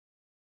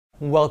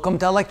Welcome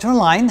to Lecture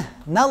Online.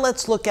 Now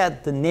let's look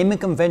at the naming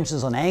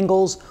conventions on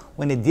angles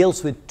when it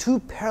deals with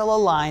two parallel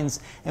lines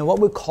and what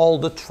we call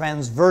the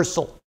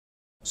transversal.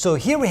 So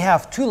here we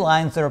have two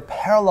lines that are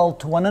parallel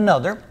to one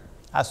another,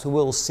 as we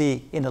will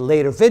see in a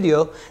later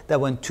video, that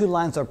when two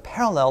lines are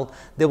parallel,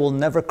 they will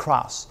never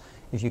cross.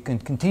 If you can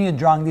continue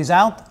drawing these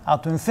out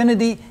to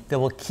infinity, they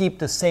will keep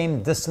the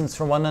same distance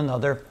from one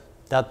another.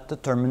 That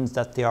determines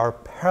that they are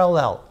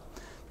parallel.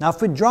 Now if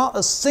we draw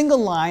a single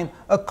line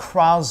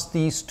across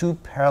these two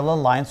parallel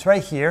lines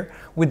right here,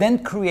 we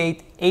then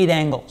create 8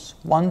 angles.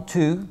 1,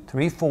 2,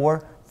 3,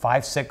 4,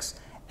 5, 6,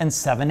 and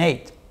 7,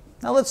 8.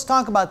 Now let's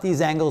talk about these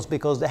angles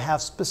because they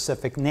have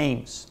specific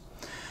names.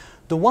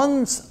 The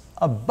ones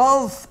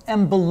above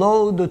and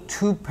below the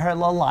two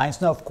parallel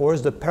lines, now of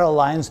course the parallel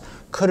lines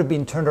could have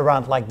been turned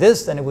around like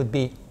this, then it would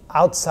be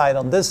outside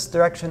on this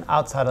direction,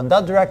 outside on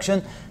that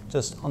direction.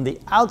 Just on the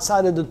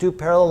outside of the two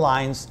parallel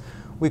lines,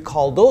 we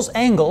call those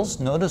angles,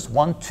 notice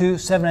 1, 2,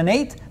 7, and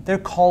 8, they're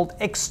called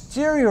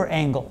exterior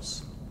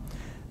angles.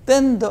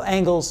 Then the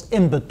angles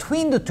in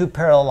between the two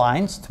parallel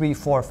lines, 3,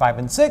 4, 5,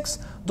 and 6,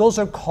 those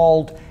are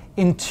called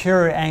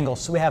interior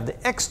angles. So we have the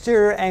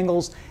exterior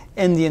angles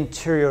and the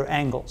interior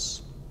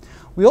angles.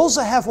 We also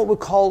have what we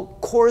call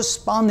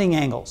corresponding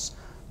angles.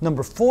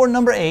 Number 4,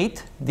 number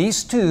 8,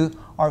 these two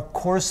are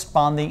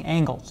corresponding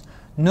angles.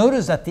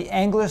 Notice that the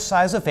angular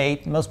size of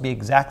 8 must be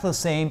exactly the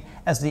same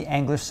as the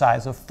angular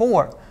size of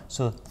 4.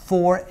 So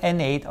 4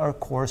 and 8 are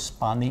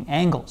corresponding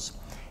angles.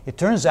 It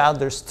turns out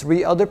there's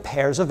 3 other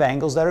pairs of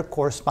angles that are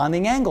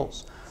corresponding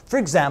angles. For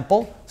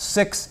example,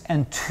 6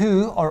 and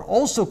 2 are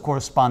also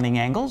corresponding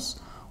angles.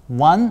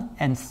 1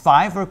 and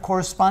 5 are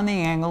corresponding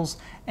angles,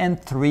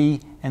 and 3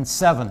 and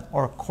 7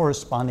 are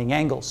corresponding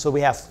angles. So we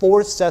have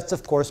 4 sets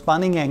of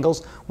corresponding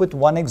angles with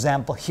one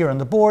example here on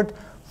the board,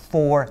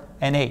 4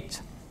 and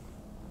 8.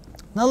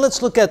 Now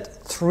let's look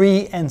at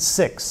 3 and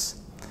 6.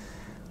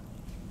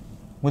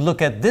 We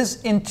look at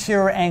this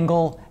interior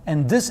angle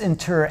and this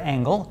interior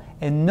angle,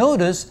 and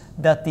notice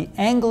that the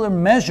angular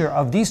measure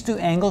of these two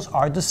angles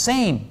are the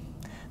same.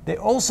 They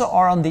also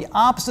are on the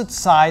opposite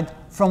side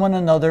from one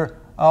another,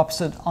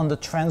 opposite on the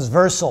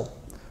transversal.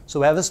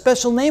 So we have a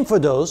special name for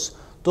those.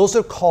 Those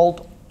are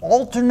called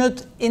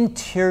alternate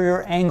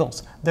interior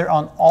angles. They're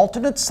on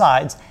alternate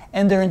sides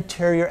and they're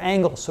interior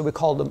angles. So we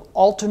call them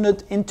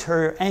alternate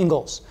interior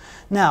angles.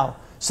 Now,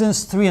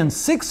 since 3 and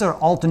 6 are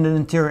alternate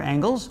interior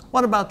angles,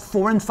 what about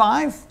 4 and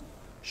 5?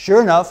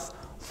 Sure enough,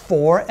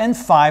 4 and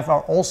 5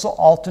 are also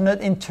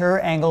alternate interior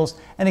angles.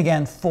 And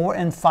again, 4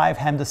 and 5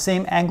 have the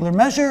same angular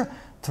measure.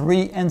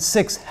 3 and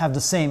 6 have the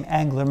same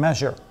angular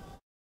measure.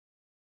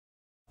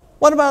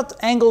 What about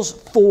angles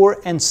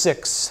 4 and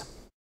 6?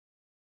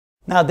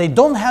 Now, they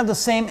don't have the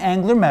same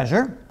angular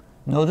measure.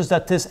 Notice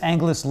that this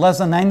angle is less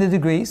than 90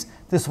 degrees.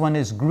 This one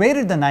is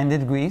greater than 90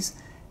 degrees.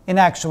 In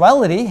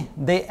actuality,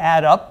 they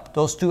add up,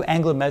 those two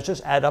angular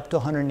measures add up to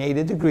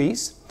 180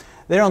 degrees.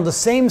 They're on the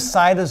same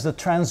side as the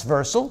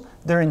transversal.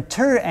 They're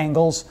interior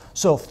angles,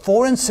 so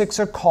 4 and 6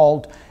 are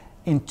called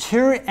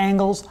interior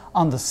angles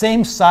on the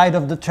same side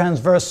of the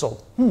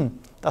transversal.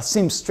 That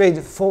seems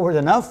straightforward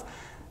enough.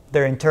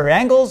 They're interior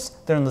angles,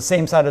 they're on the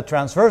same side of the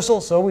transversal,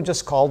 so we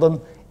just call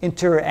them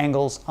interior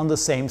angles on the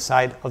same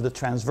side of the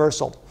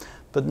transversal.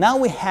 But now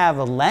we have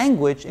a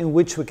language in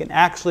which we can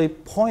actually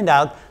point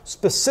out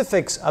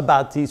specifics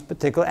about these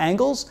particular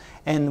angles,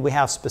 and we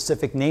have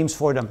specific names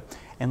for them.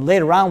 And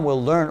later on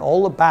we'll learn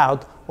all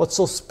about what's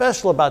so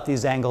special about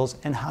these angles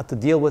and how to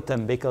deal with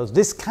them, because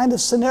this kind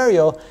of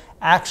scenario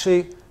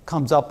actually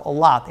comes up a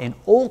lot in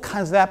all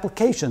kinds of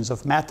applications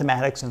of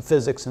mathematics and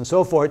physics and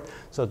so forth.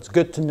 So it's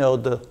good to know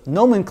the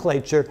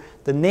nomenclature,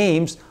 the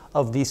names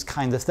of these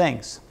kinds of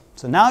things.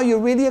 So now you're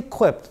really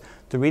equipped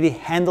to really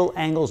handle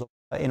angles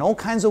in all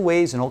kinds of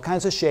ways, in all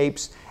kinds of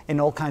shapes, in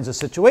all kinds of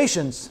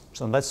situations.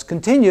 So let's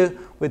continue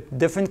with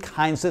different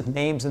kinds of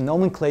names and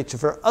nomenclature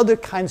for other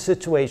kinds of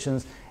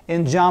situations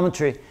in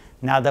geometry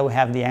now that we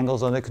have the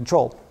angles under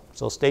control.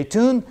 So stay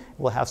tuned,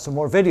 we'll have some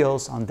more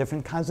videos on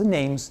different kinds of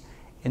names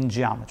in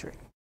geometry.